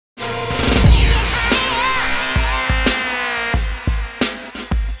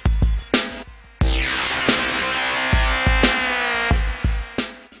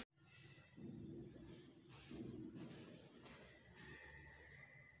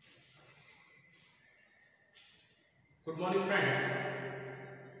Good morning, friends.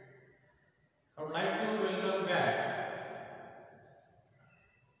 I would like to welcome back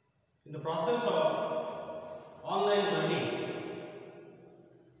in the process of online learning.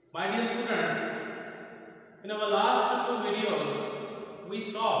 My dear students, in our last two videos, we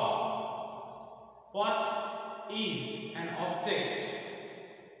saw what is an object.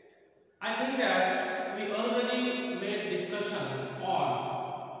 I think that we already made discussion on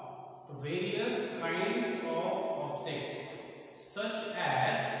the various kinds of objects such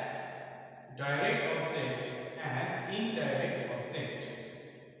as direct object and indirect object.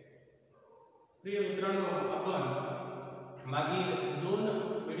 प्रिय मित्रांनो, आपण मागील दोन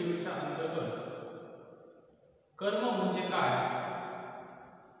व्हिडिओच्या अंतर्गत कर्म म्हणजे काय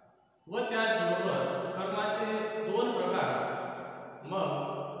व त्याचबरोबर कर्माचे दोन प्रकार, मग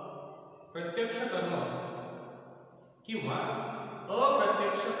प्रत्यक्ष कर्म किंवा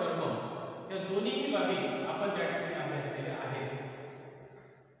अप्रत्यक्ष कर्म, या दोन्ही बाबी आपण त्या ठिकाणी अभ्यास केले आहेत.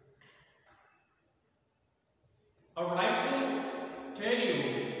 I would like to tell you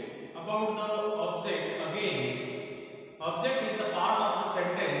about the object again. Object is the part of the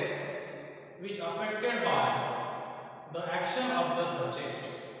sentence which affected by the action of the subject.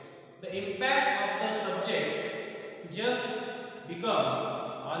 The impact of the subject just become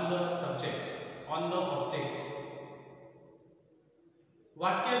on the subject, on the object.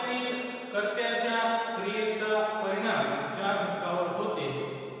 वाक्यातील कर्त्याच्या क्रियेचा परिणाम ज्या घटकावर होते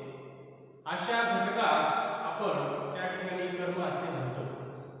अशा घटकास आपण त्या ठिकाणी कर्म असे म्हणतो.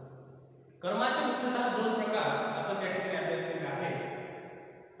 कर्माचे मुख्यतः दोन प्रकार आपण त्या ठिकाणी अभ्यास केले आहेत.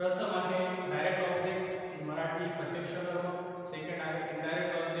 प्रथम आहे डायरेक्ट ऑब्जेक्ट, इन मराठी प्रत्यक्ष कर्म. सेकंड आहे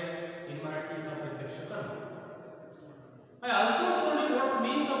इनडायरेक्ट ऑब्जेक्ट, इन मराठी अप्रत्यक्ष कर्म. I also told you what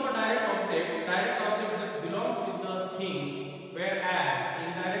means of a direct object. Direct object just belongs with the things, whereas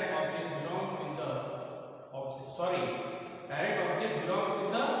indirect object belongs with the object. Direct object belongs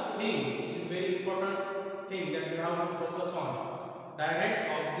with the things. It is very important thing that you have to focus on. Direct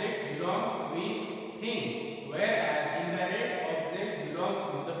object belongs with thing, whereas indirect object belongs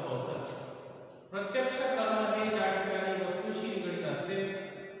with the person. प्रत्यक्ष कर्म हे ज्या ठिकाणी वस्तूशी निगडित असते,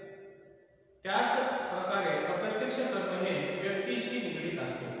 त्याच प्रकारे अप्रत्यक्ष कर्म हे व्यक्तीशी निगडित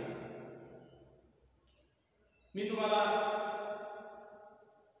असते. मी तुम्हाला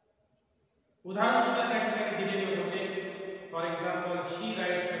उदाहरण सुद्धा त्या ठिकाणी दिलेले होते. For example, she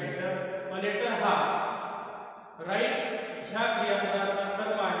writes a letter. A letter हा राइट्स ह्या क्रियापदाचा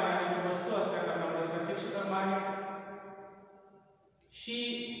कर्म आहे आणि तो वस्तू असल्या कारणामुळे प्रत्यक्ष कर्म आहे. She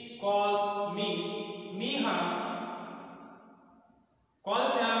calls me. मी हा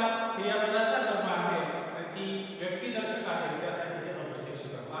कॉल्स या क्रियापदाचा कर्म आहे आणि ती व्यक्तिदर्शक आहे, त्यासाठी ते अप्रत्यक्ष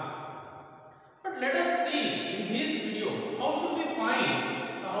कर्म आहे. But let us see in this video how should we find,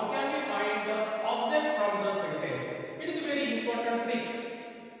 how can we find the object from the sentence. It is a very important tricks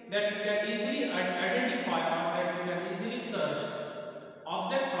that you can easily identify or that you can easily search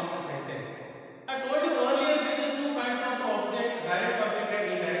object from the sentence. I told you earlier there are two kinds of the object, direct object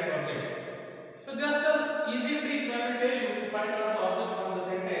and indirect object. So just the easy tricks I will tell you to find out the object from the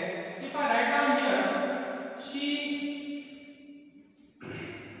sentence. If I write down here, she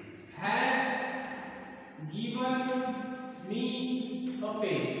has given me a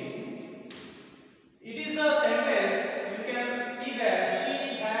pen. It is the sentence. You can see that she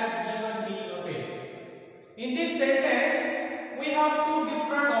has given me a pen. In this sentence, we have two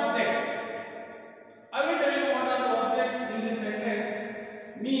different objects. I will tell you what are the objects in this sentence.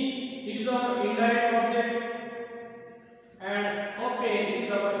 Me, it is our indirect object, and a pen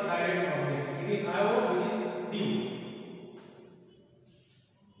is our direct object. It is I, it is due.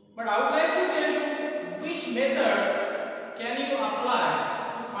 But I would like to tell you which method can you apply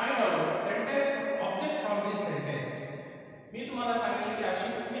to find out sentence object from this sentence. मी तुम्हाला सांगेन की अशी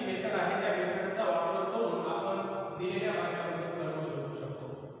कुठली method आहे, त्या मेथडचा वापर करून आपण दिलेल्या वाक्यामध्ये कर्म शोधू शकतो.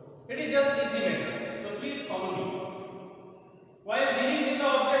 It is just easy method. So please follow me. While dealing with the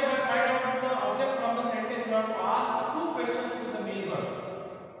object and find out the object from the sentence, you have to ask two questions to the main verb.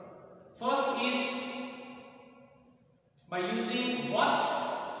 First is by using what.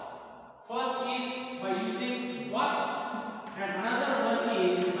 First is by using what, and another one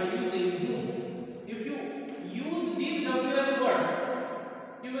is by using whom. If you use these WH words,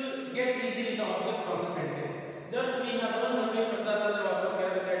 you will get easily the object from the sentence. जर तुम्ही ह्या दोन WH शब्दाचा जर वापर केला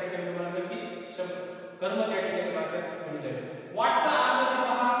तर त्या ठिकाणी तुम्हाला नक्कीच कर्म त्या ठिकाणी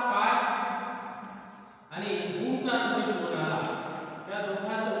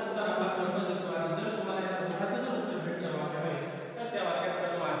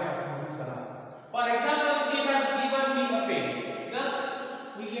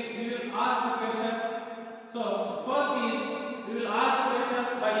So first is we will ask the question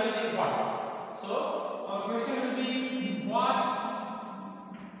by using what. So our question will be, what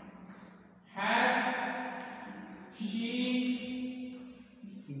has she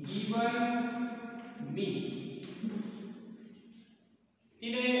given me?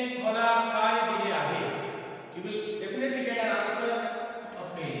 तिने मला काय दिले आहे? You will definitely get an answer. A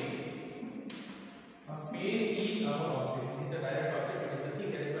pen. A pen is our object. It is the direct object. It is the thing.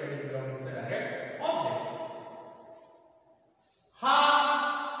 That is why it is belongs to the direct object. हा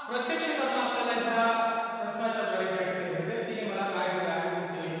प्रत्यक्ष करता आपल्याला ह्या प्रश्नाच्या द्वारे त्या ठिकाणी भेटेल. तिने मला काय दिले आहे?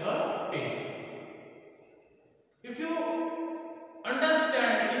 उत्तर येईल a pen. If you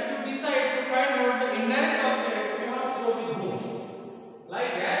understand, if you decide to find out the indirect object, you have to go with whom.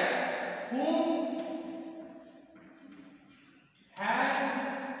 Like as, whom has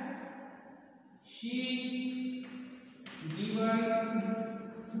she given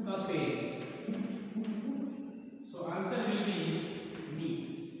a pen? So answer will be me.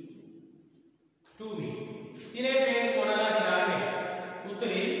 To me. तिने pen कोणाला दिला आहे? उत्तर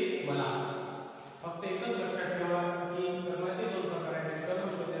येईल मला. फक्त एकच लक्षात ठेवा की कर्माचे दोन प्रकार आहेत. कर्म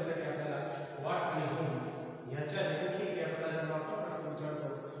शोधण्यासाठी आपल्याला व्हॉट आणि whom ह्याच्या नेमकी क्रियापदाचा जेव्हा आपण प्रश्न विचारतो,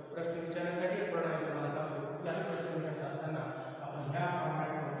 प्रश्न विचारण्यासाठी एक प्रणाली तुम्हाला सांगतो. कुठलाही प्रश्न विचारायचा असताना आपण ह्या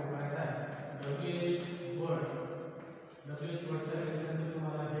फॉर्मॅटचा वापर करायचा आहे. WH word. WH वर्डचा रिप्रेझेंटेटिव्ह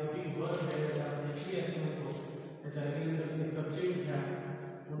तुम्हाला हे बिग वर्ड वेगवेगळ्या पद्धतीने असे म्हणतो. त्याच्या रेग्युलर तुम्ही सब्जेक्ट घ्या,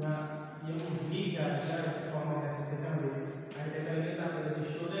 पुन्हा MV घ्या, विचारायचे फॉर्मॅट असेल त्याच्यामध्ये, आणि त्याच्या वेळेस आपल्याला जे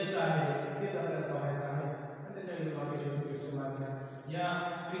शोधायचं आहे तेच आपल्याला पाहायचं आहे, आणि त्याच्या वेळेस वाक्य शोधण्याची मार्ग या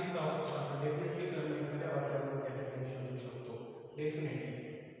ट्रिक्सचा वापर आपण डेफिनेटली करून एखाद्या वाक्यावर त्या ठिकाणी शोधू शकतो. डेफिनेटली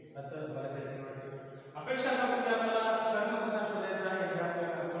असं मला त्या ठिकाणी वाटते. अपेक्षा करतो की आपल्याला कर्म कसा शोधायचा आहे हे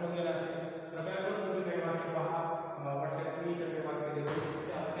आपल्याला कळून गेलं असेल. कृपया करून तुम्ही काही वाक्य पहा, वाटल्यास मी तर ते वाक्य देतो,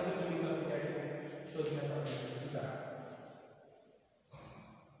 त्या वाक्यातून तुम्ही त्या ठिकाणी शोधण्याचा प्रयत्न करा.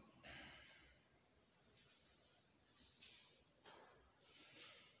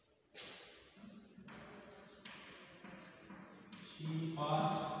 She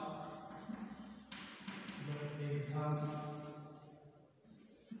passed the exam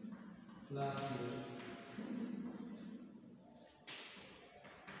last year.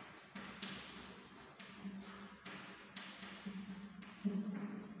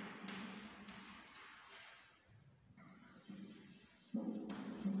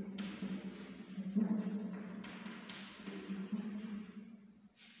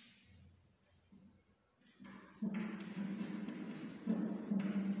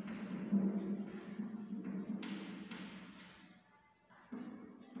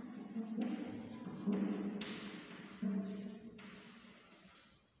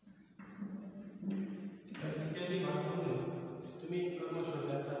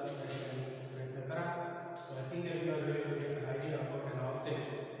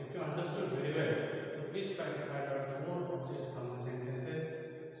 Understood very well. So please try to find out the more objects from the sentences.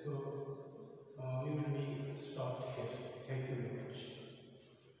 So we will be stopped here. Thank you very much.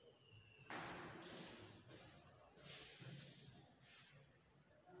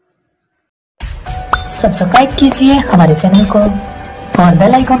 Subscribe कीजिए हमारे channel को और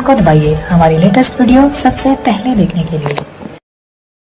bell icon को दबाइए हमारी latest video सबसे पहले देखने के लिए।